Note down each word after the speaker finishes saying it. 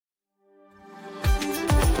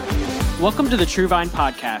Welcome to the True Vine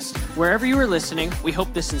Podcast. Wherever you are listening, we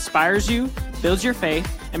hope this inspires you, builds your faith,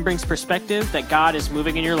 and brings perspective that God is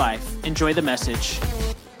moving in your life. Enjoy the message.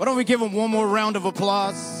 Why don't we give him one more round of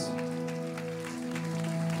applause?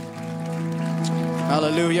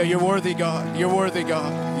 Hallelujah. You're worthy, God. You're worthy,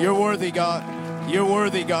 God. You're worthy, God. You're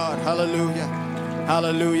worthy, God. Hallelujah.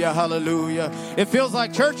 Hallelujah. Hallelujah. It feels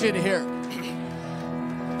like church in here.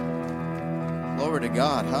 Glory to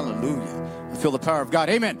God. Hallelujah. I feel the power of God.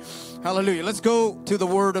 Amen. Hallelujah. Let's go to the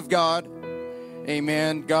Word of God.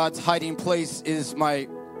 Amen. God's hiding place is my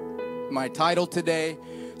title today.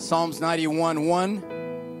 Psalms 91:1.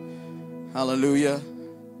 Hallelujah.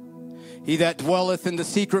 He that dwelleth in the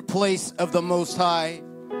secret place of the Most High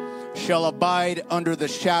shall abide under the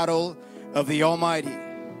shadow of the Almighty.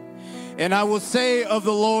 And I will say of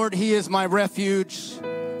the Lord, He is my refuge,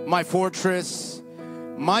 my fortress,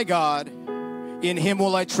 my God. In Him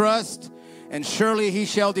will I trust. And surely He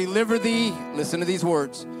shall deliver thee, listen to these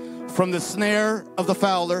words, from the snare of the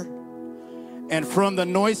fowler and from the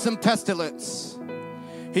noisome pestilence.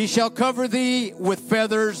 He shall cover thee with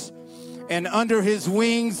feathers, and under His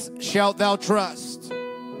wings shalt thou trust.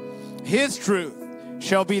 His truth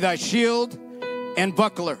shall be thy shield and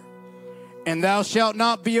buckler. And thou shalt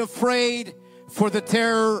not be afraid for the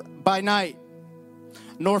terror by night,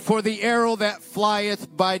 nor for the arrow that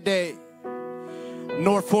flieth by day,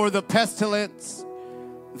 nor for the pestilence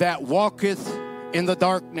that walketh in the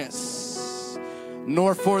darkness,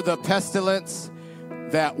 nor for the pestilence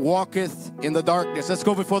that walketh in the darkness. Let's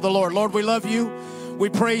go before the Lord. Lord, we love you. We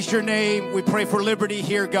praise your name. We pray for liberty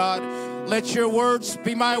here, God. Let your words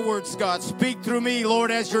be my words, God. Speak through me,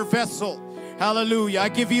 Lord, as your vessel. Hallelujah. I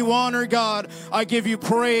give you honor, God. I give you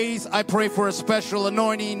praise. I pray for a special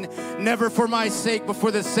anointing, never for my sake, but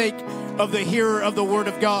for the sake of the hearer of the word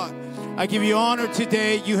of God. I give you honor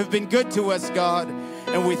today. You have been good to us, God,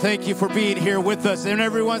 and we thank you for being here with us. And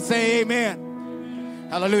everyone say amen.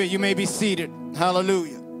 Hallelujah. You may be seated.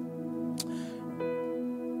 Hallelujah.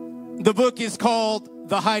 The book is called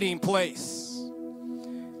The Hiding Place.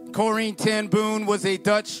 Corrine ten Boom was a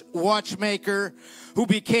Dutch watchmaker who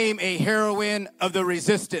became a heroine of the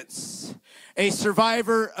resistance, a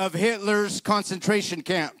survivor of Hitler's concentration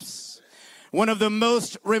camps, one of the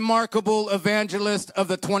most remarkable evangelists of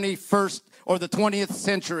the 21st or the 20th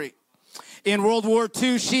century. In World War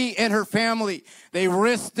II, she and her family, they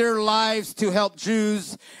risked their lives to help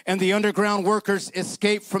Jews and the underground workers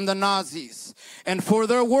escape from the Nazis. And for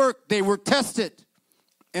their work, they were tested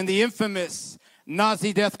in the infamous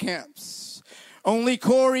Nazi death camps. Only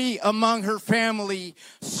Corrie among her family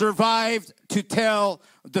survived to tell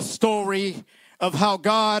the story of how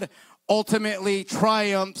God ultimately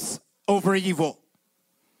triumphs over evil.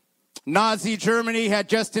 Nazi Germany had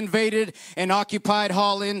just invaded and occupied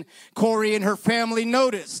Holland. Corrie and her family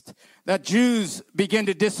noticed that Jews began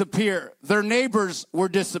to disappear. Their neighbors were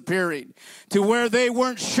disappearing to where they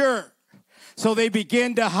weren't sure. So they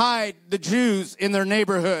began to hide the Jews in their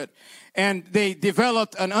neighborhood. And they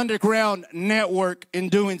developed an underground network in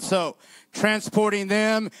doing so, transporting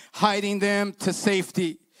them, hiding them to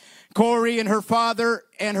safety. Corrie and her father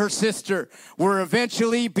and her sister were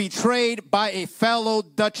eventually betrayed by a fellow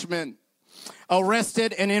Dutchman,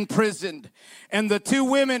 arrested and imprisoned. And the two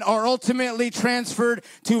women are ultimately transferred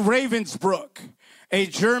to Ravensbrück, a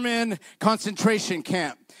German concentration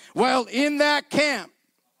camp. While in that camp,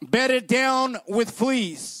 bedded down with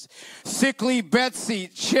fleas, sickly Betsy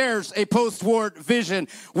shares a post-war vision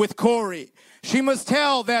with Corrie. She must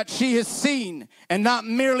tell that she has seen, and not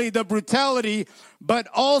merely the brutality, but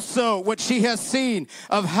also what she has seen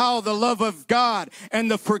of how the love of God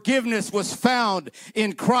and the forgiveness was found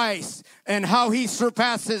in Christ, and how he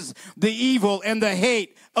surpasses the evil and the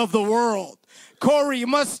hate of the world. Corrie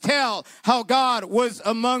must tell how God was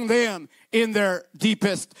among them in their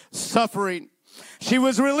deepest suffering. She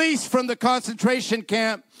was released from the concentration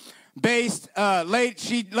camp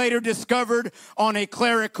she later discovered on a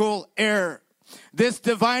clerical error. This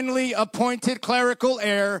divinely appointed clerical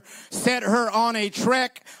error set her on a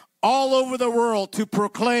trek all over the world to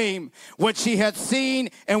proclaim what she had seen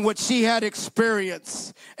and what she had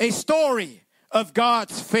experienced. A story of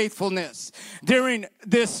God's faithfulness during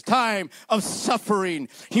this time of suffering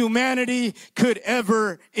humanity could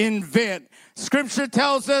ever invent. Scripture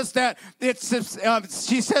tells us that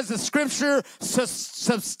she says the scripture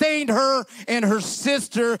sustained her and her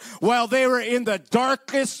sister while they were in the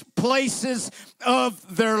darkest places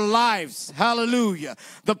of their lives. Hallelujah.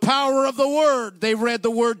 The power of the word. They read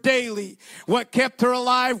the word daily. What kept her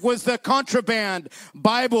alive was the contraband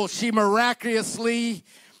Bible she miraculously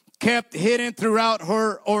kept hidden throughout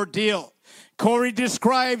her ordeal. Corey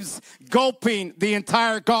describes gulping the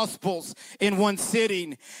entire Gospels in one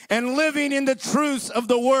sitting and living in the truths of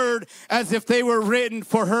the Word as if they were written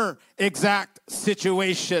for her exact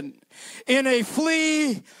situation. In a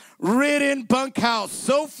flea-ridden bunkhouse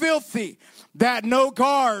so filthy that no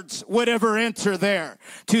guards would ever enter there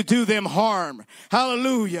to do them harm.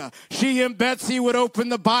 Hallelujah. She and Betsy would open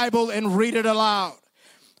the Bible and read it aloud,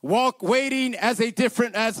 waiting as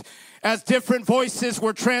different voices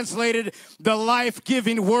were translated the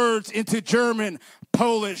life-giving words into German,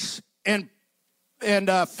 Polish, and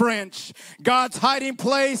French. God's hiding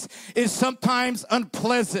place is sometimes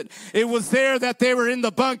unpleasant. It was there that they were in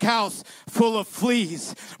the bunkhouse full of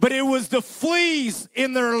fleas. But it was the fleas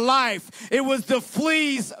in their life. It was the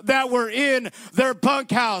fleas that were in their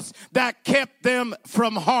bunkhouse that kept them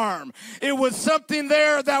from harm. It was something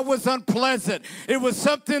there that was unpleasant. It was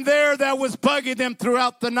something there that was bugging them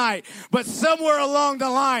throughout the night. But somewhere along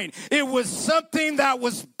the line, it was something that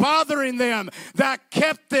was bothering them that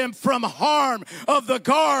kept them from harm of the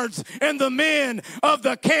guards and the men of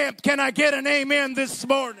the camp. Can I get an amen this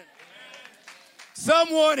morning?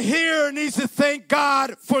 Someone here needs to thank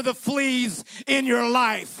God for the fleas in your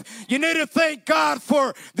life. You need to thank God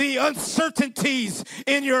for the uncertainties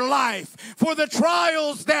in your life, for the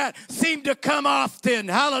trials that seem to come often.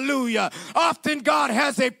 Hallelujah. Often God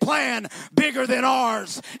has a plan bigger than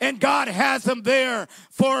ours, and God has them there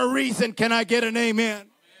for a reason. Can I get an amen?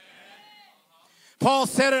 Paul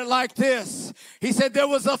said it like this. He said, there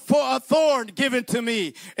was a thorn given to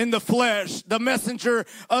me in the flesh, the messenger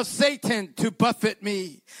of Satan to buffet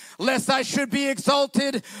me, lest I should be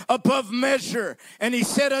exalted above measure. And he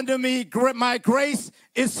said unto me, my grace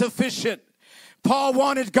is sufficient. Paul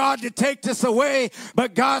wanted God to take this away,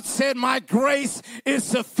 but God said, my grace is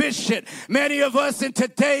sufficient. Many of us in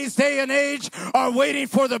today's day and age are waiting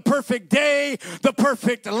for the perfect day, the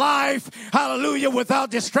perfect life, hallelujah, without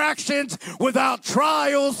distractions, without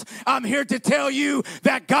trials. I'm here to tell you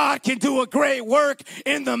that God can do a great work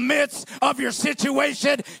in the midst of your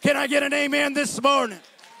situation. Can I get an amen this morning?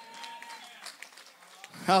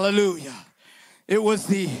 Hallelujah. It was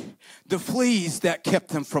the fleas that kept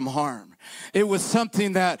them from harm. It was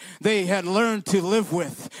something that they had learned to live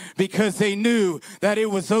with because they knew that it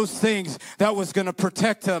was those things that was going to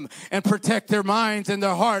protect them and protect their minds and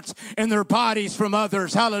their hearts and their bodies from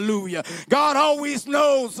others. Hallelujah. God always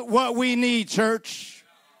knows what we need, church.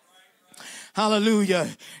 Hallelujah.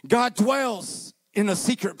 God dwells in a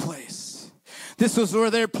secret place. This was where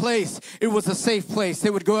their place, it was a safe place. They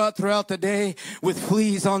would go out throughout the day with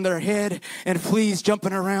fleas on their head and fleas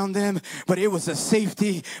jumping around them, but it was the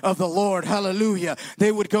safety of the Lord. Hallelujah.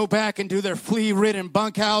 They would go back and do their flea-ridden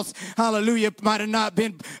bunkhouse. Hallelujah. It might have not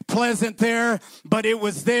been pleasant there, but it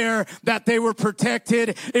was there that they were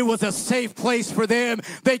protected. It was a safe place for them.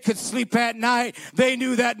 They could sleep at night. They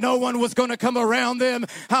knew that no one was going to come around them.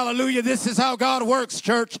 Hallelujah. This is how God works,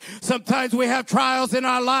 church. Sometimes we have trials in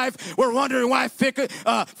our life. We're wondering why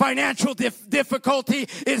financial difficulty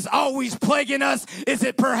is always plaguing us. Is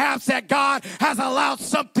it perhaps that God has allowed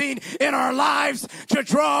something in our lives to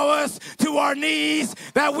draw us to our knees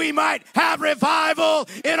that we might have revival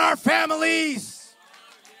in our families?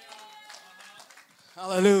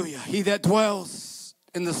 Hallelujah. He that dwells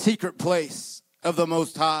in the secret place of the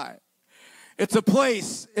Most High. It's a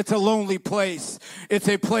place, it's a lonely place. It's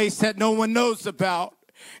a place that no one knows about.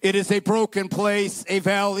 It is a broken place, a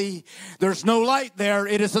valley. There's no light there.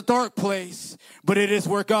 It is a dark place, but it is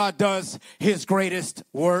where God does his greatest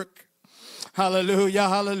work. Hallelujah,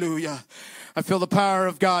 hallelujah. I feel the power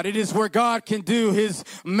of God. It is where God can do his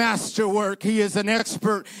masterwork. He is an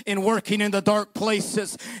expert in working in the dark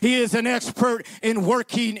places. He is an expert in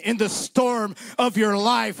working in the storm of your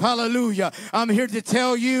life. Hallelujah. I'm here to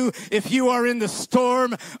tell you, if you are in the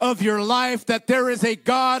storm of your life, that there is a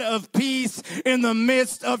God of peace in the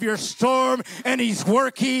midst of your storm, and he's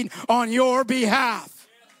working on your behalf.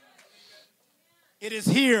 It is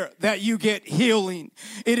here that you get healing.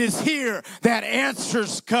 It is here that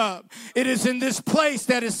answers come. It is in this place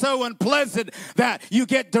that is so unpleasant that you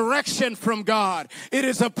get direction from God. It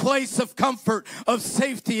is a place of comfort, of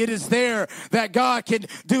safety. It is there that God can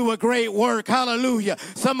do a great work. Hallelujah.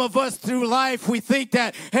 Some of us through life, we think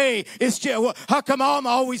that, hey, it's just, how come I'm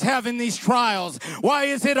always having these trials? Why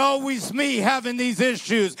is it always me having these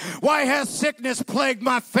issues? Why has sickness plagued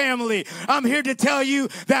my family? I'm here to tell you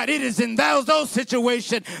that it is in those situations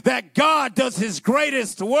that God does his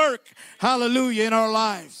greatest work, hallelujah, in our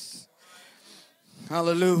lives.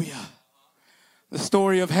 Hallelujah. The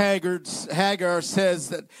story of Hagar says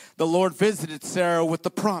that the Lord visited Sarah with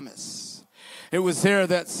the promise. It was there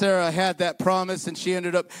that Sarah had that promise, and she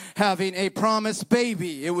ended up having a promised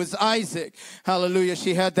baby. It was Isaac. Hallelujah.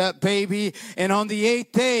 She had that baby, and on the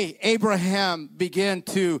 8th day, Abraham began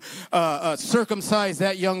to circumcise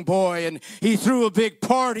that young boy, and he threw a big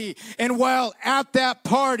party. And while at that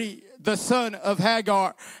party, the son of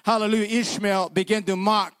Hagar, hallelujah, Ishmael, began to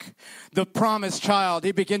mock the promised child.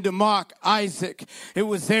 He began to mock Isaac. It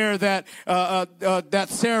was there that that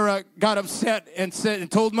Sarah got upset and said and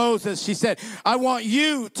told Moses, she said, I want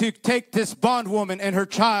you to take this bondwoman and her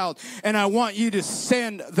child, and I want you to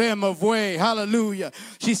send them away. Hallelujah.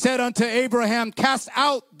 She said unto Abraham, cast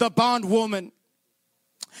out the bondwoman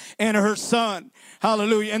and her son.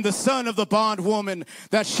 Hallelujah. And the son of the bondwoman,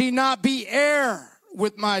 that she not be heir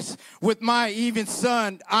with my even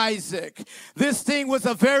son Isaac. This thing was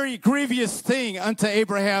a very grievous thing unto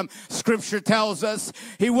Abraham. Scripture tells us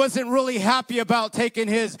he wasn't really happy about taking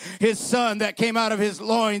his son that came out of his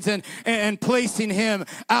loins and placing him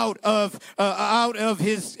out of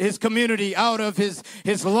his community, out of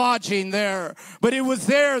his lodging there. But it was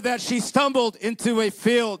there that she stumbled into a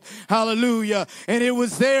field. Hallelujah. And it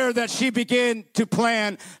was there that she began to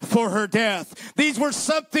plan for her death. These were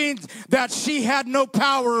some things that she had no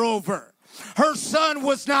power over. Her son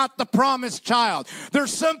was not the promised child.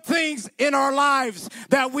 There's some things in our lives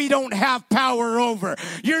that we don't have power over.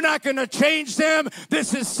 You're not going to change them.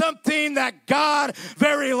 This is something that God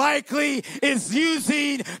very likely is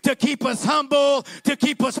using to keep us humble, to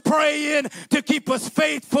keep us praying, to keep us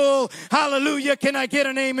faithful. Hallelujah. Can I get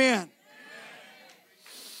an amen?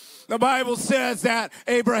 The Bible says that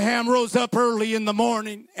Abraham rose up early in the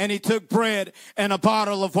morning and he took bread and a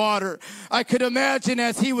bottle of water. I could imagine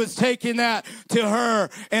as he was taking that to her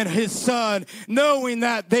and his son, knowing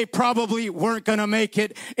that they probably weren't going to make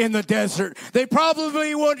it in the desert. They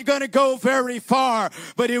probably weren't going to go very far,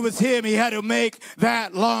 but it was him. He had to make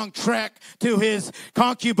that long trek to his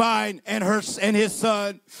concubine and his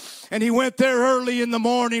son. And he went there early in the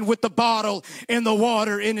morning with the bottle and the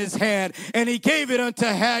water in his hand. And he gave it unto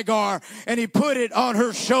Hagar, and he put it on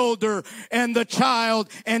her shoulder and the child,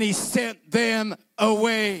 and he sent them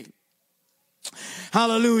away.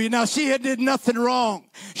 Hallelujah. Now, she had did nothing wrong.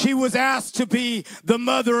 She was asked to be the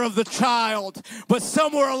mother of the child. But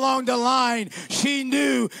somewhere along the line, she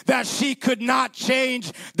knew that she could not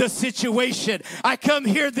change the situation. I come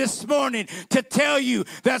here this morning to tell you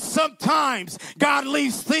that sometimes God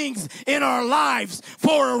leaves things in our lives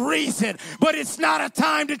for a reason. But it's not a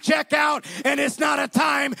time to check out, and it's not a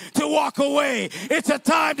time to walk away. It's a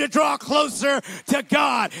time to draw closer to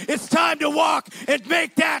God. It's time to walk and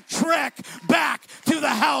make that trek back to the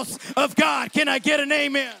house of God. Can I get an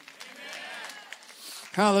amen? Amen.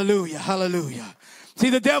 Hallelujah, hallelujah. See,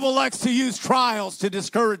 the devil likes to use trials to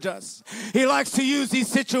discourage us. He likes to use these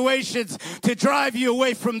situations to drive you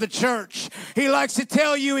away from the church. He likes to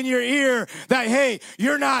tell you in your ear that, hey,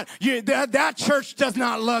 that church does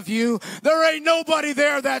not love you. There ain't nobody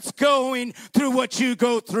there that's going through what you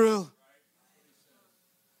go through.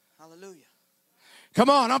 Hallelujah. Come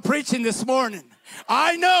on, I'm preaching this morning.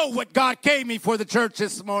 I know what God gave me for the church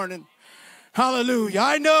this morning. Hallelujah.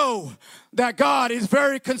 I know that God is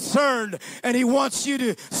very concerned, and he wants you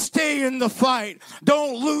to stay in the fight.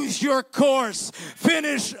 Don't lose your course.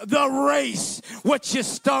 Finish the race.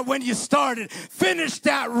 When you started, finish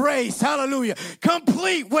that race. Hallelujah.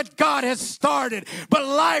 Complete what God has started. But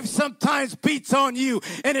life sometimes beats on you,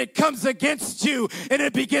 and it comes against you, and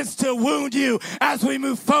it begins to wound you as we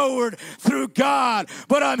move forward through God.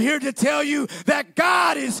 But I'm here to tell you that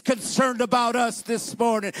God is concerned about us this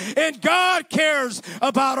morning, and God cares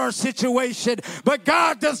about our situation. But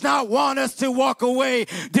God does not want us to walk away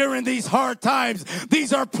during these hard times.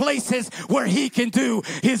 These are places where he can do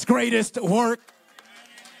his greatest work.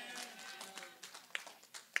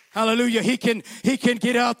 Hallelujah. He can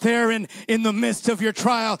get out there in the midst of your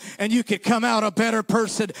trial, and you could come out a better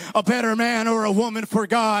person, a better man or a woman for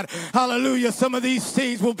God. Hallelujah. Some of these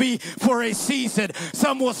things will be for a season.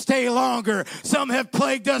 Some will stay longer. Some have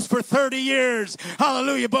plagued us for 30 years.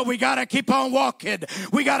 Hallelujah. But we got to keep on walking.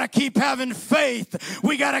 We got to keep having faith.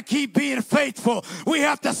 We got to keep being faithful. We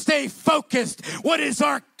have to stay focused. What is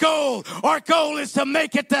our goal? Our goal is to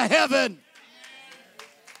make it to heaven.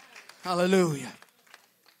 Hallelujah.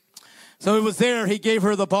 So it was there. He gave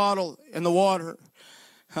her the bottle and the water.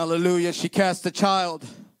 Hallelujah. She cast the child.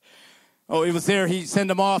 Oh, it was there. He sent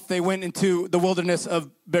them off. They went into the wilderness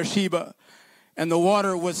of Beersheba. And the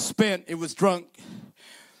water was spent. It was drunk.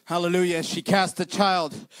 Hallelujah. As she cast the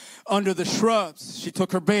child under the shrubs, she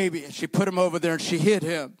took her baby and she put him over there and she hid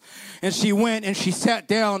him. And she went and she sat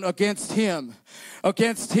down against him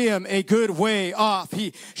a good way off.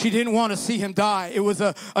 She didn't want to see him die. It was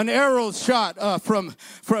an arrow shot from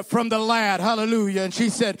the lad. Hallelujah. And she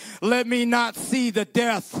said, let me not see the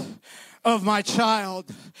death of my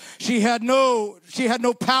child. She had no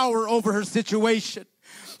power over her situation.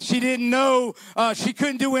 She didn't know, she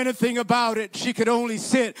couldn't do anything about it. She could only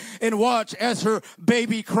sit and watch as her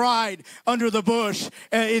baby cried under the bush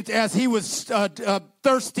as he was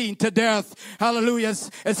thirsting to death. Hallelujah.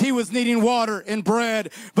 As he was needing water and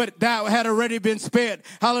bread, but that had already been spent.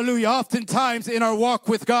 Hallelujah. Oftentimes in our walk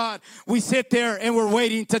with God, we sit there and we're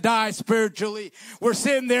waiting to die spiritually. We're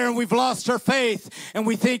sitting there and we've lost our faith and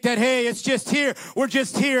we think that, hey, it's just here. We're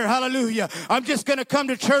just here. Hallelujah. I'm just going to come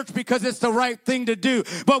to church because it's the right thing to do.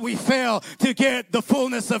 But we fail to get the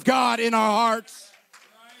fullness of God in our hearts.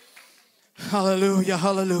 Hallelujah.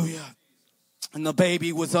 Hallelujah. And the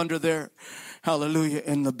baby was under there. Hallelujah.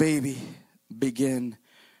 And the baby began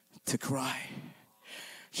to cry.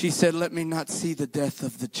 She said, let me not see the death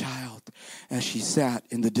of the child, as she sat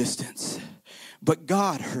in the distance. But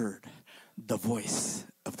God heard the voice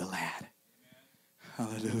of the lad.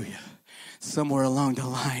 Hallelujah. Somewhere along the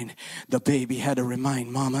line, the baby had to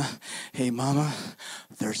remind Mama, hey, Mama,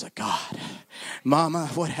 there's a God. Mama,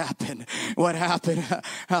 what happened? What happened?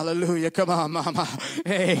 Hallelujah. Come on, Mama.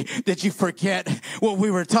 Hey, did you forget what we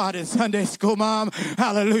were taught in Sunday school, Mom?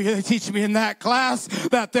 Hallelujah. They teach me in that class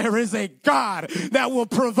that there is a God that will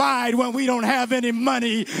provide when we don't have any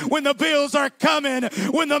money, when the bills are coming,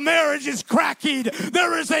 when the marriage is cracking.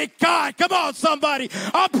 There is a God. Come on, somebody.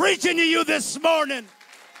 I'm preaching to you this morning.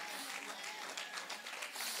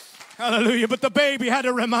 Hallelujah. But the baby had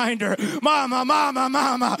to remind her, Mama, Mama,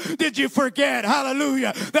 Mama, did you forget,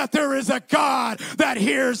 hallelujah, that there is a God that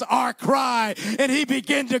hears our cry? And he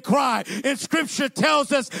began to cry. And Scripture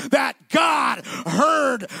tells us that God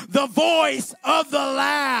heard the voice of the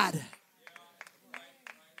lad.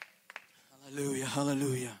 Hallelujah,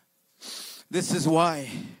 hallelujah. This is why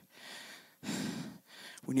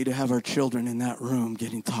we need to have our children in that room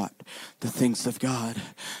getting taught the things of God.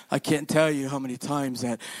 I can't tell you how many times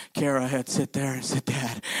that Kara had sit there and said,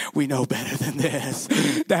 Dad, we know better than this.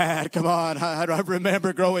 Dad, come on. I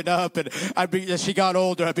remember growing up, and as she got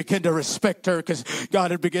older, I began to respect her because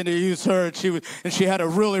God had begun to use her, and she had a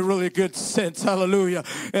really, really good sense, hallelujah,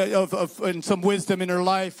 and some wisdom in her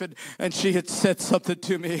life, and she had said something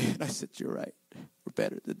to me, and I said, you're right. We're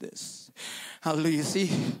better than this. Hallelujah.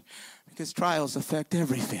 See? Because trials affect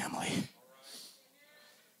every family.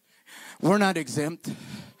 We're not exempt.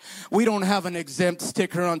 We don't have an exempt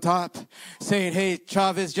sticker on top saying, hey,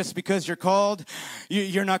 Chavez, just because you're called,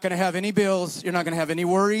 you're not going to have any bills. You're not going to have any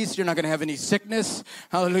worries. You're not going to have any sickness.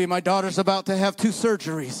 Hallelujah. My daughter's about to have 2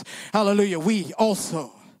 surgeries. Hallelujah. We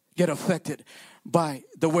also get affected by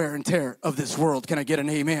the wear and tear of this world. Can I get an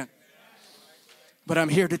amen? But I'm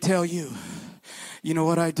here to tell you, you know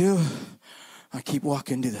what I do? I keep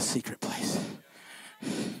walking to the secret place.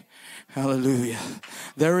 Hallelujah.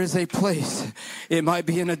 There is a place. It might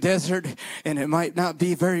be in a desert and it might not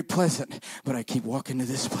be very pleasant, but I keep walking to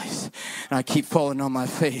this place. And I keep falling on my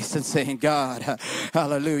face and saying, God,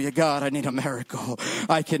 hallelujah, God, I need a miracle.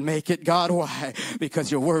 I can make it. God, why?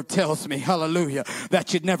 Because your word tells me, hallelujah,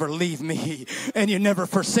 that you'd never leave me and you never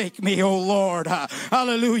forsake me, oh Lord.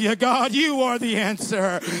 Hallelujah, God, you are the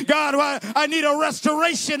answer. God, I need a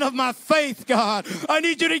restoration of my faith, God. I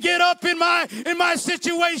need you to get up in my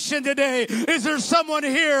situation today. Is there someone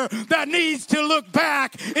here that needs to look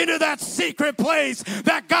back into that secret place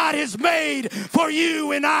that God has made for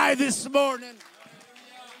you and I this morning?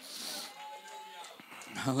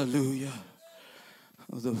 Hallelujah.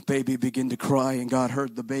 The baby began to cry, and God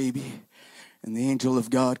heard the baby. And the angel of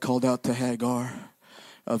God called out to Hagar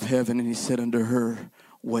of heaven, and he said unto her,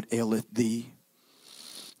 what aileth thee?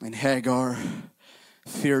 And Hagar,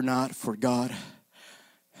 fear not, for God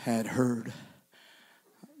had heard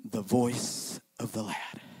the voice of the lad.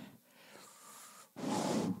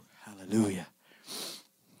 Hallelujah.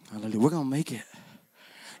 Hallelujah. We're going to make it.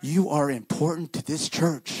 You are important to this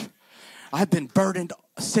church. I've been burdened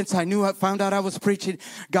since I found out I was preaching.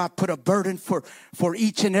 God put a burden for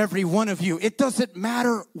each and every one of you. It doesn't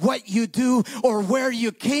matter what you do or where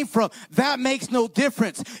you came from. That makes no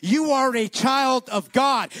difference. You are a child of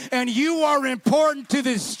God, and you are important to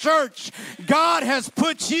this church. God has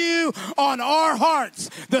put you on our hearts.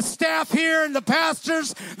 The staff here and the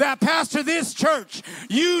pastors that pastor this church,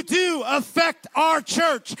 you do affect our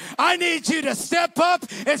church. I need you to step up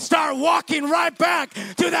and start walking right back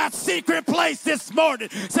to that secret place this morning.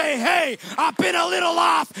 Say, hey, I've been a little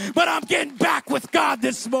off, but I'm getting back with God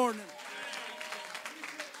this morning.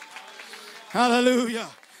 Hallelujah.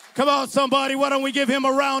 Come on, somebody. Why don't we give him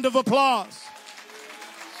a round of applause?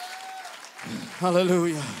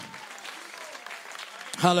 Hallelujah.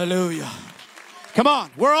 Hallelujah. Come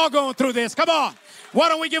on. We're all going through this. Come on. Why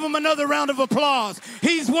don't we give him another round of applause?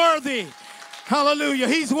 He's worthy. Hallelujah.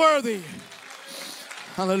 He's worthy.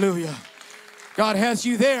 Hallelujah. God has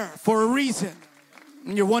you there for a reason.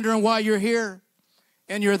 And you're wondering why you're here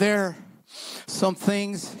and you're there. Some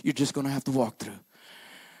things you're just going to have to walk through.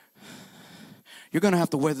 You're going to have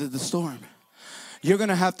to weather the storm. You're going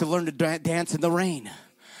to have to learn to dance in the rain.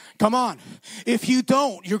 Come on. If you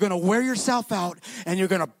don't, you're going to wear yourself out and you're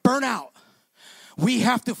going to burn out. We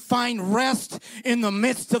have to find rest in the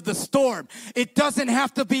midst of the storm. It doesn't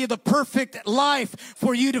have to be the perfect life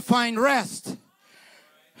for you to find rest.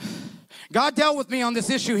 God dealt with me on this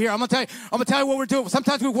issue here. I'm going to tell you what we're doing.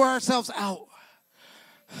 Sometimes we wear ourselves out.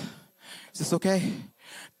 Is this okay?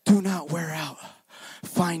 Do not wear out.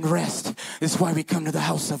 Find rest. This is why we come to the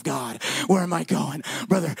house of God. Where am I going?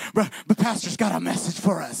 Brother, the pastor's got a message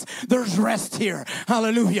for us. There's rest here.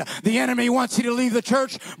 Hallelujah. The enemy wants you to leave the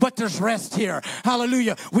church, but there's rest here.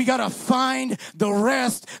 Hallelujah. We got to find the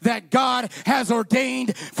rest that God has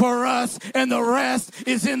ordained for us. And the rest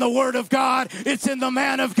is in the Word of God. It's in the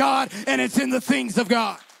man of God. And it's in the things of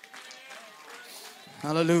God.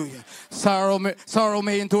 Hallelujah. Sorrow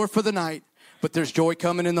may endure for the night, but there's joy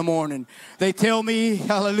coming in the morning. They tell me,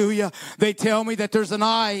 hallelujah, they tell me that there's an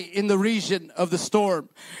eye in the region of the storm.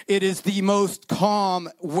 It is the most calm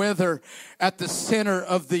weather at the center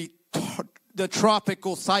of the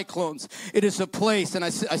tropical cyclones. It is a place, and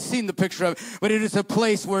I've seen the picture of it, but it is a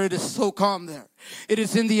place where it is so calm there. It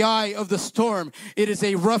is in the eye of the storm. It is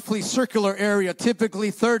a roughly circular area, typically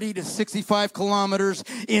 30 to 65 kilometers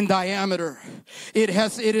in diameter. It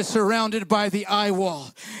is surrounded by the eye wall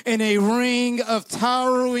in a ring of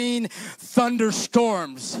towering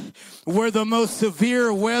thunderstorms where the most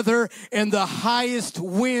severe weather and the highest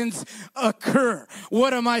winds occur.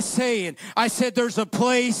 What am I saying? I said there's a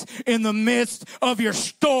place in the midst of your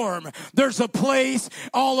storm. There's a place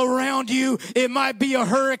all around you. It might be a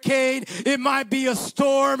hurricane. It might be a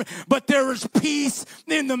storm, but there is peace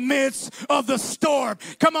in the midst of the storm.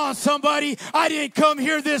 Come on, somebody. I didn't come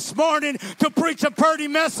here this morning to preach a pretty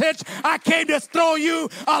message. I came to throw you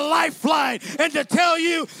a lifeline and to tell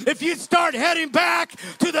you if you start heading back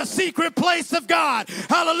to the secret place of God,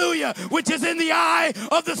 hallelujah, which is in the eye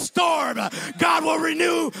of the storm, God will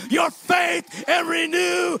renew your faith and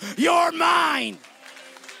renew your mind.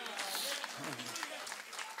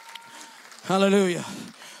 Hallelujah.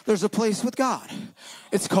 There's a place with God.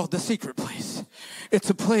 It's called the secret place. It's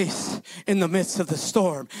a place in the midst of the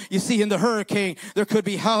storm. You see, in the hurricane, there could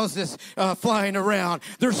be houses flying around.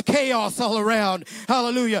 There's chaos all around.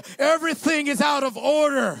 Hallelujah. Everything is out of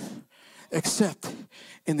order except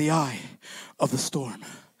in the eye of the storm.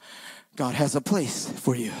 God has a place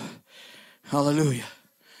for you. Hallelujah.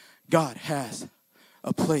 God has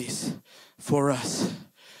a place for us.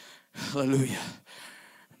 Hallelujah.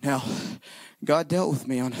 Now, God dealt with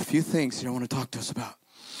me on a few things here I want to talk to us about.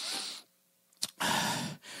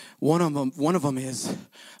 One of them is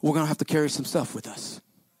we're going to have to carry some stuff with us.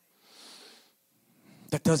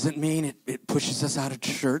 That doesn't mean it pushes us out of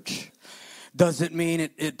church. Doesn't mean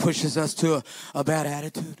it pushes us to a bad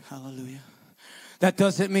attitude. Hallelujah. That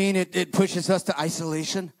doesn't mean it pushes us to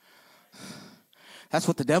isolation. That's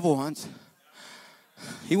what the devil wants.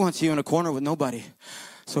 He wants you in a corner with nobody,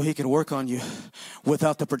 so he can work on you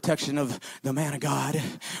without the protection of the man of God,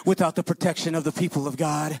 without the protection of the people of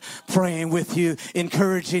God, praying with you,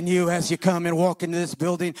 encouraging you as you come and walk into this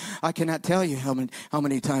building. I cannot tell you how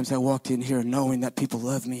many times I walked in here knowing that people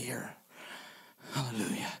love me here.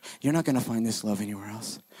 Hallelujah. You're not going to find this love anywhere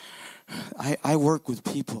else. I work with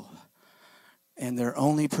people, and their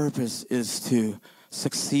only purpose is to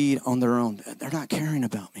succeed on their own. They're not caring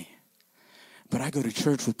about me. But I go to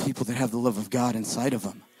church with people that have the love of God inside of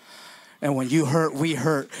them. And when you hurt, we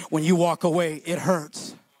hurt. When you walk away, it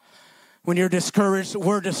hurts. When you're discouraged,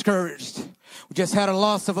 we're discouraged. We just had a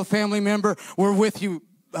loss of a family member. We're with you,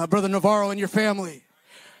 Brother Navarro, and your family.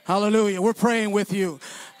 Hallelujah. We're praying with you.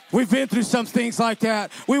 We've been through some things like that.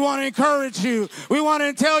 We want to encourage you. We want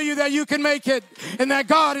to tell you that you can make it and that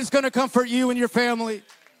God is going to comfort you and your family.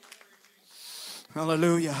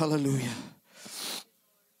 Hallelujah. Hallelujah.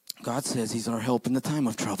 God says he's our help in the time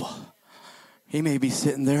of trouble. He may be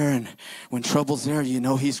sitting there, and when trouble's there, you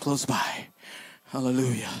know he's close by.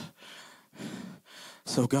 Hallelujah.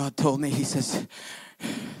 So God told me, he says,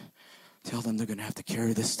 tell them they're going to have to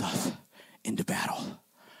carry this stuff into battle.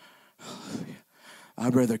 Hallelujah.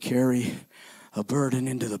 I'd rather carry a burden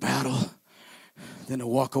into the battle than to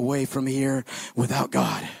walk away from here without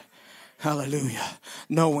God. Hallelujah.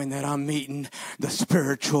 Knowing that I'm meeting the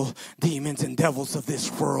spiritual demons and devils of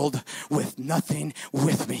this world with nothing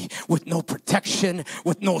with me, with no protection,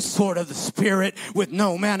 with no sword of the Spirit, with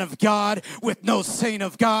no man of God, with no saint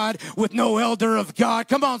of God, with no elder of God.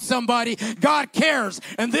 Come on, somebody. God cares.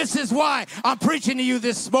 And this is why I'm preaching to you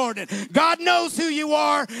this morning. God knows who you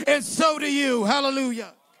are, and so do you.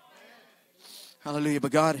 Hallelujah. Hallelujah.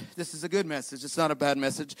 But God, this is a good message. It's not a bad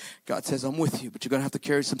message. God says, I'm with you, but you're going to have to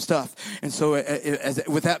carry some stuff. And so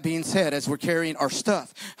with that being said, as we're carrying our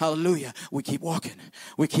stuff, hallelujah, we keep walking.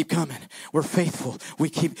 We keep coming. We're faithful. We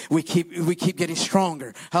keep getting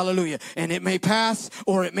stronger. Hallelujah. And it may pass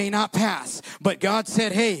or it may not pass. But God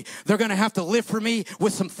said, hey, they're going to have to live for me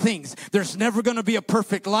with some things. There's never going to be a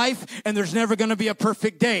perfect life, and there's never going to be a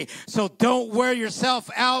perfect day. So don't wear yourself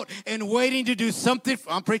out in waiting to do something.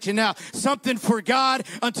 I'm preaching now. Something for God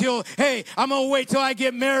until, hey, I'm going to wait till I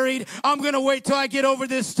get married. I'm going to wait till I get over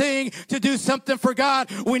this thing to do something for God.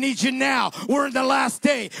 We need you now. We're in the last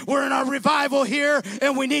day. We're in our revival here,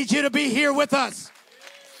 and we need you to be here with us.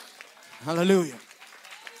 Hallelujah.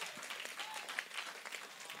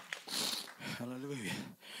 Hallelujah.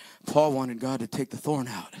 Paul wanted God to take the thorn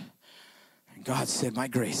out. And God said, my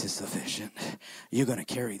grace is sufficient. You're going to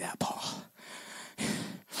carry that, Paul.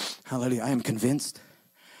 Hallelujah. I am convinced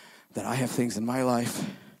that I have things in my life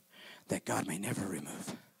that God may never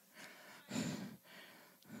remove.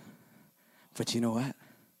 But you know what?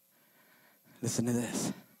 Listen to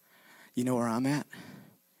this. You know where I'm at?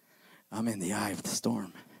 I'm in the eye of the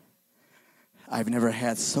storm. I've never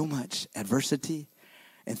had so much adversity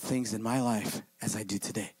and things in my life as I do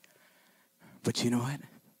today. But you know what?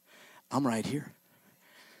 I'm right here.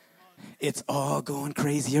 It's all going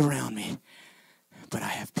crazy around me, but I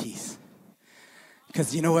have peace.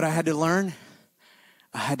 Because you know what I had to learn?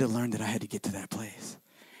 I had to learn that I had to get to that place.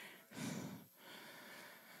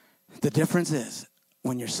 The difference is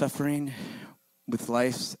when you're suffering with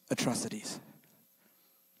life's atrocities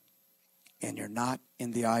and you're not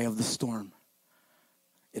in the eye of the storm,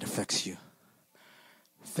 it affects you.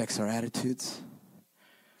 It affects our attitudes.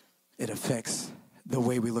 It affects the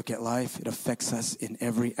way we look at life. It affects us in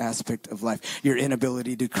every aspect of life. Your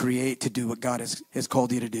inability to create, to do what God has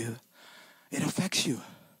called you to do. It affects you.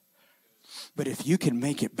 But if you can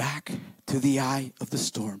make it back to the eye of the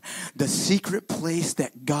storm, the secret place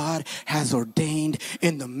that God has ordained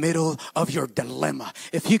in the middle of your dilemma,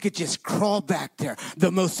 if you could just crawl back there,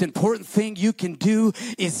 the most important thing you can do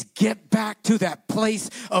is get back to that place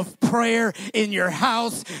of prayer in your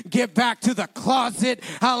house. Get back to the closet.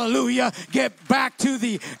 Hallelujah. Get back to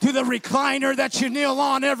the recliner that you kneel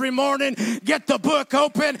on every morning. Get the book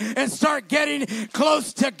open and start getting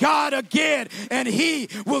close to God again. And He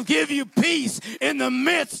will give you peace in the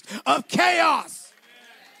midst of chaos.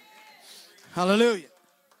 Hallelujah.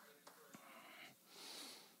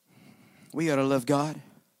 We got to love God.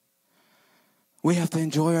 We have to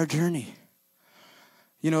enjoy our journey.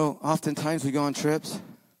 You know, oftentimes we go on trips.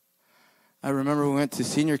 I remember we went to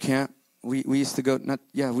senior camp. We used to go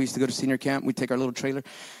to senior camp. We'd take our little trailer,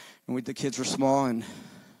 and the kids were small, and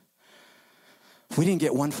we didn't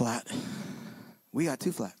get one flat. We got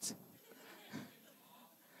 2 flats.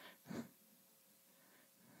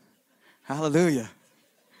 Hallelujah.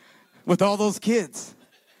 With all those kids.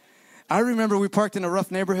 I remember we parked in a rough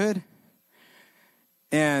neighborhood,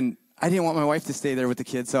 and I didn't want my wife to stay there with the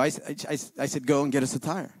kids, so I said, go and get us a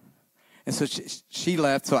tire. And so she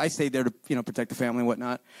left, so I stayed there to protect the family and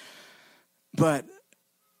whatnot. But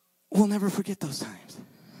we'll never forget those times.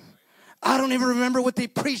 I don't even remember what they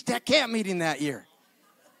preached at camp meeting that year.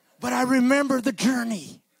 But I remember the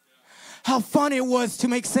journey. How fun it was to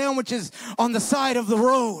make sandwiches on the side of the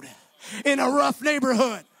road in a rough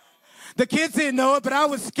neighborhood. The kids didn't know it, but I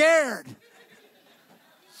was scared.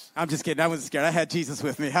 I'm just kidding. I wasn't scared. I had Jesus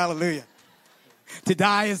with me. Hallelujah. To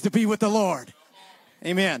die is to be with the Lord.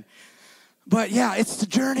 Amen. But yeah, it's the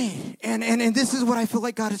journey. And this is what I feel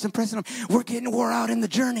like God is impressing on. We're getting wore out in the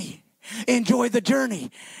journey. Enjoy the journey.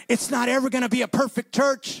 It's not ever going to be a perfect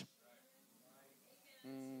church.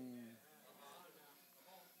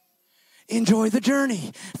 Enjoy the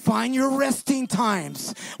journey. Find your resting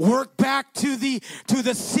times. Work back to the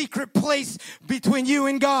secret place between you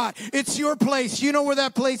and God. It's your place. You know where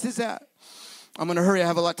that place is at. I'm going to hurry. I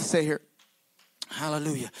have a lot to say here.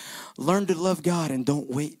 Hallelujah. Learn to love God and don't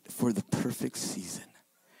wait for the perfect season.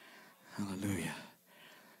 Hallelujah.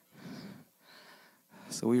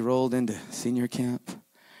 So we rolled into senior camp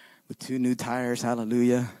with 2 new tires.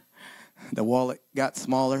 Hallelujah. The wallet got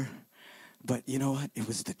smaller. But you know what? It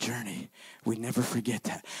was the journey. We never forget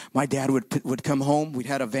that. My dad would come home. We'd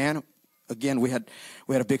had a van. Again, we had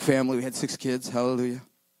a big family. We had 6 kids. Hallelujah.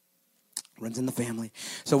 Runs in the family.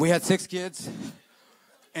 So we had 6 kids,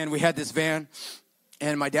 and we had this van.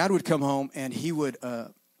 And my dad would come home, and he would say,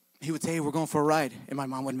 hey, we're going for a ride. And my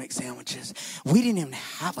mom would make sandwiches. We didn't even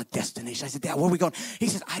have a destination. I said, Dad, where are we going? He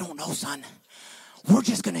says, I don't know, son. We're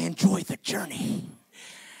just going to enjoy the journey.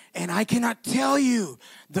 And I cannot tell you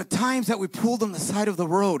the times that we pulled on the side of the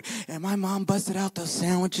road. And my mom busted out those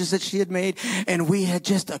sandwiches that she had made. And we had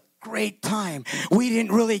just a great time. We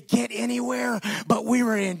didn't really get anywhere, but we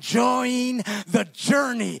were enjoying the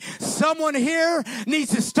journey. Someone here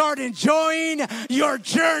needs to start enjoying your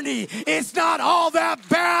journey. It's not all that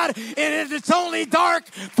bad, and it's only dark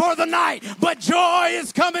for the night, but joy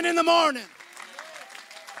is coming in the morning.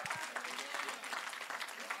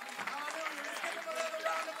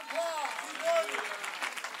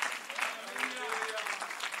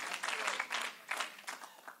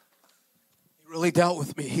 Really dealt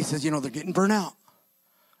with me. He says, they're getting burnt out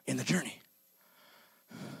in the journey.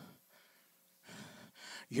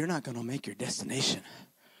 You're not going to make your destination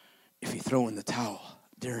if you throw in the towel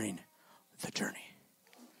during the journey.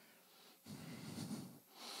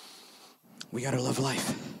 We got to love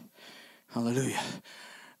life. Hallelujah.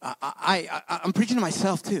 I'm preaching to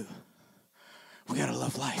myself too. We got to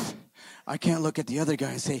love life. I can't look at the other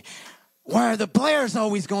guy and say, why are the Blairs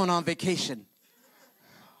always going on vacation?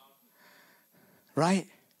 Right?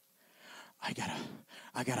 I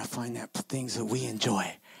gotta find that things that we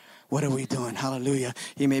enjoy. What are we doing? Hallelujah.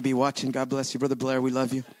 He may be watching. God bless you, Brother Blair. We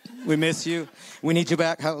love you. We miss you. We need you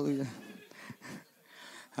back. Hallelujah.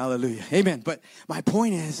 Hallelujah. Amen. But my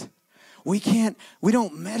point is, we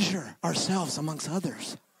don't measure ourselves amongst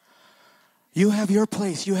others. You have your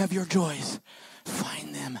place. You have your joys.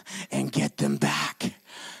 Find them and get them back.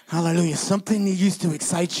 Hallelujah. Something that used to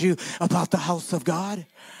excite you about the house of God.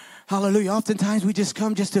 Hallelujah. Oftentimes we just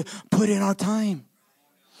come just to put in our time.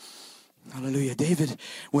 Hallelujah. David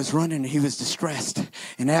was running and he was distressed.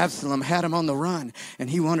 And Absalom had him on the run and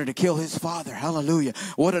he wanted to kill his father. Hallelujah.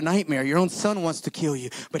 What a nightmare. Your own son wants to kill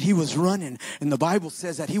you. But he was running. And the Bible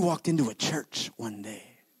says that he walked into a church one day.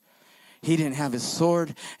 He didn't have his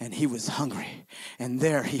sword and he was hungry. And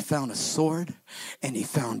there he found a sword and he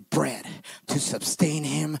found bread to sustain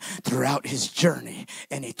him throughout his journey.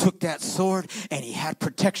 And he took that sword and he had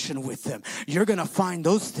protection with him. You're going to find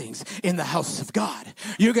those things in the house of God.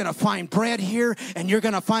 You're going to find bread here and you're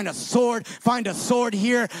going to find a sword. Find a sword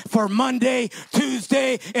here for Monday,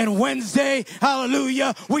 Tuesday, and Wednesday.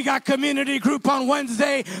 Hallelujah. We got community group on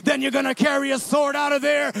Wednesday. Then you're going to carry a sword out of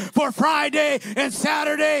there for Friday and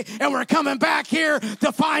Saturday. And we're coming back here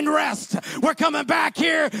to find rest. We're coming back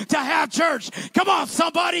here to have church. Come on,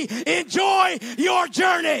 somebody, enjoy your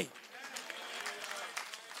journey.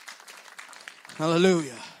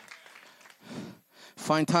 Hallelujah.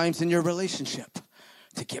 Find times in your relationship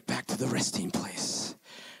to get back to the resting place.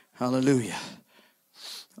 Hallelujah.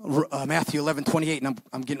 Matthew 11:28, and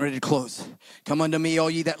I'm getting ready to close. Come unto me, all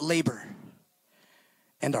ye that labor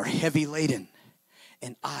and are heavy laden,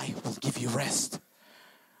 and I will give you rest.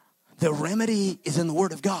 The remedy is in the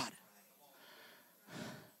Word of God.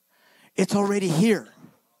 It's already here.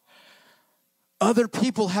 Other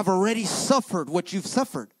people have already suffered what you've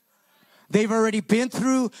suffered. They've already been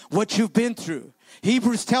through what you've been through.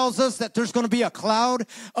 Hebrews tells us that there's going to be a cloud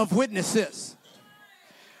of witnesses,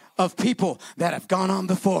 of people that have gone on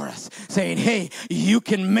before us saying, hey, you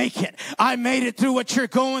can make it. I made it through what you're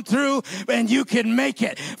going through, and you can make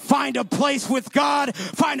it. Find a place with God.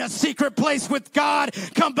 Find a secret place with God.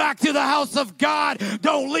 Come back to the house of God.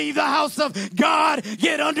 Don't leave the house of God.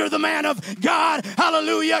 Get under the man of God.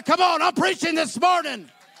 Hallelujah. Come on, I'm preaching this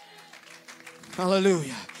morning.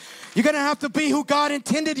 Hallelujah. You're going to have to be who God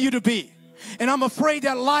intended you to be. And I'm afraid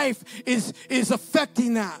that life is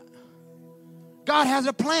affecting that. God has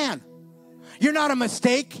a plan. You're not a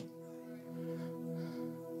mistake.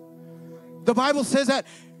 The Bible says that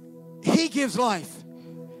He gives life.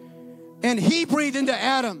 And He breathed into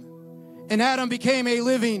Adam. And Adam became a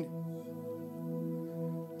living.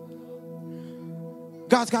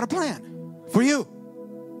 God's got a plan for you.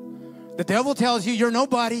 The devil tells you you're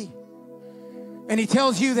nobody. And he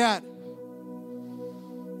tells you that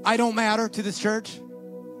I don't matter to this church.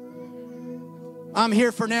 I'm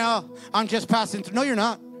here for now. I'm just passing through. No, you're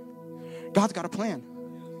not. God's got a plan.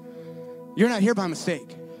 You're not here by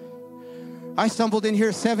mistake. I stumbled in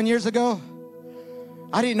here 7 years ago.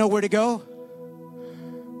 I didn't know where to go.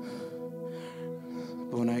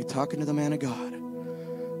 But when I talking to the man of God,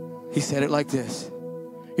 he said it like this.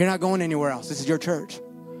 You're not going anywhere else. This is your church.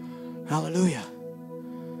 Hallelujah.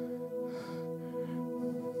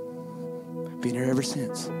 Been here ever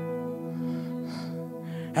since.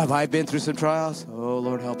 Have I been through some trials? Oh,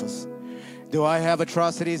 Lord, help us. Do I have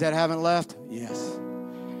atrocities that haven't left? Yes.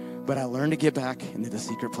 But I learned to get back into the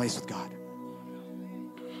secret place with God.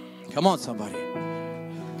 Come on, somebody.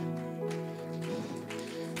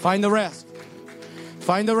 Find the rest.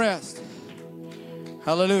 Find the rest.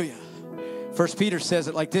 Hallelujah. 1 Peter says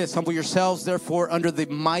it like this: humble yourselves, therefore, under the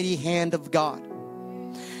mighty hand of God,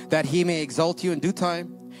 that he may exalt you in due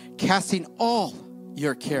time, casting all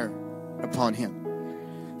your care upon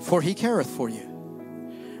him, for he careth for you.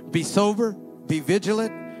 Be sober, be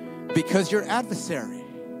vigilant, because your adversary,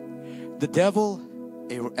 the devil,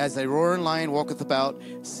 as a roaring lion, walketh about,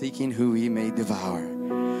 seeking who he may devour.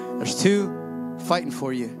 There's two fighting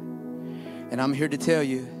for you. And I'm here to tell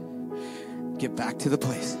you, get back to the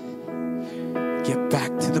place. Get back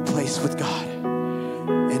to the place with God.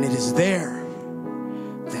 And it is there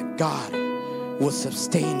that God will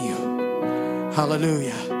sustain you.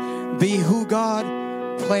 Hallelujah. Be who God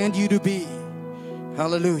planned you to be.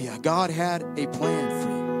 Hallelujah. God had a plan for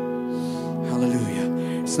you.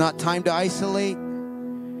 Hallelujah. It's not time to isolate.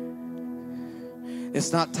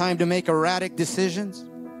 It's not time to make erratic decisions.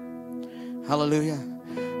 Hallelujah.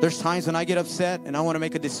 There's times when I get upset and I want to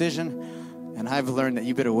make a decision, and I've learned that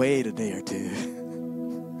you better wait a day or two.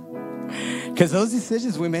 Because those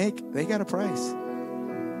decisions we make, they got a price.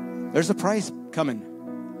 There's a price coming.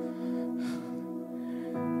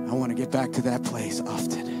 I want to get back to that place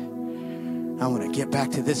often. I want to get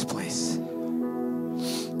back to this place.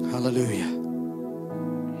 Hallelujah.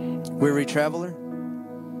 Weary traveler,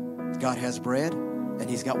 God has bread and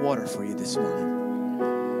he's got water for you this morning.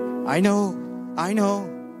 I know,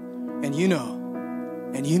 and you know,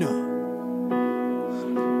 and you know.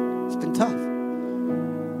 It's been tough. I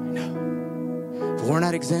know. But we're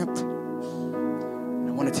not exempt. And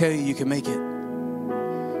I want to tell you, you can make it.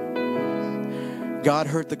 God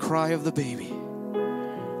heard the cry of the baby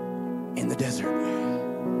in the desert.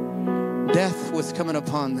 Death was coming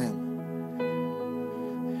upon them.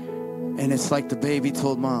 And it's like the baby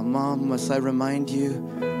told Mom, Mom, must I remind you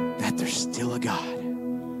that there's still a God?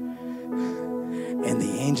 And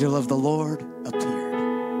the angel of the Lord appeared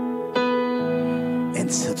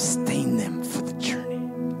and sustained them for the journey.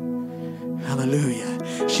 Hallelujah.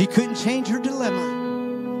 She couldn't change her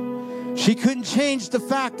dilemma. She couldn't change the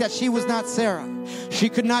fact that she was not Sarah. She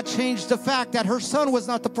could not change the fact that her son was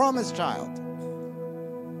not the promised child.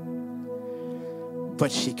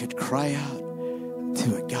 But she could cry out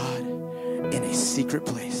to a God in a secret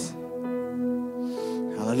place.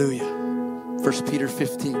 Hallelujah. 1 Peter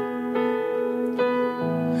 15.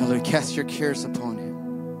 Hallelujah. Cast your cares upon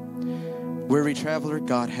him. Weary traveler,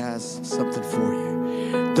 God has something for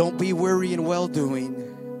you. Don't be weary in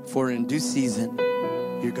well-doing, for in due season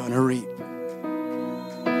you're going to reap.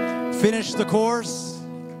 Finish the course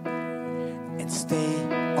and stay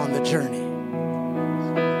on the journey.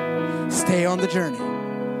 Stay on the journey.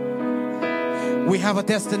 We have a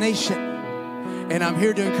destination, and I'm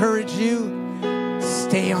here to encourage you.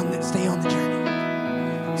 Stay on the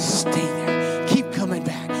journey. Stay there. Keep coming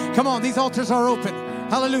back. Come on, these altars are open.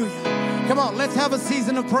 Hallelujah. Come on, let's have a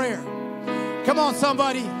season of prayer. Come on,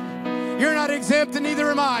 somebody. You're not exempt, and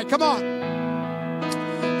neither am I. Come on.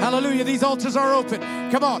 Hallelujah. These altars are open.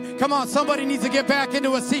 Come on. Come on. Somebody needs to get back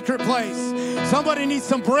into a secret place. Somebody needs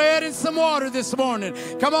some bread and some water this morning.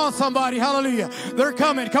 Come on, somebody. Hallelujah. They're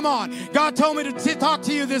coming. Come on. God told me to talk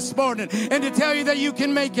to you this morning and to tell you that you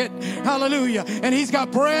can make it. Hallelujah. And he's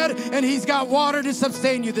got bread and he's got water to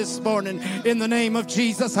sustain you this morning in the name of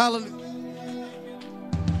Jesus. Hallelujah.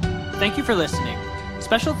 Thank you for listening.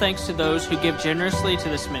 Special thanks to those who give generously to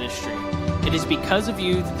this ministry. It is because of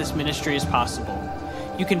you that this ministry is possible.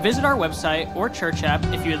 You can visit our website or church app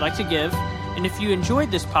if you would like to give. And if you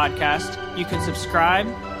enjoyed this podcast, you can subscribe,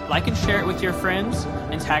 like and share it with your friends,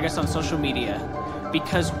 and tag us on social media.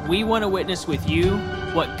 Because we want to witness with you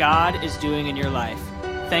what God is doing in your life.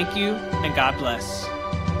 Thank you, and God bless.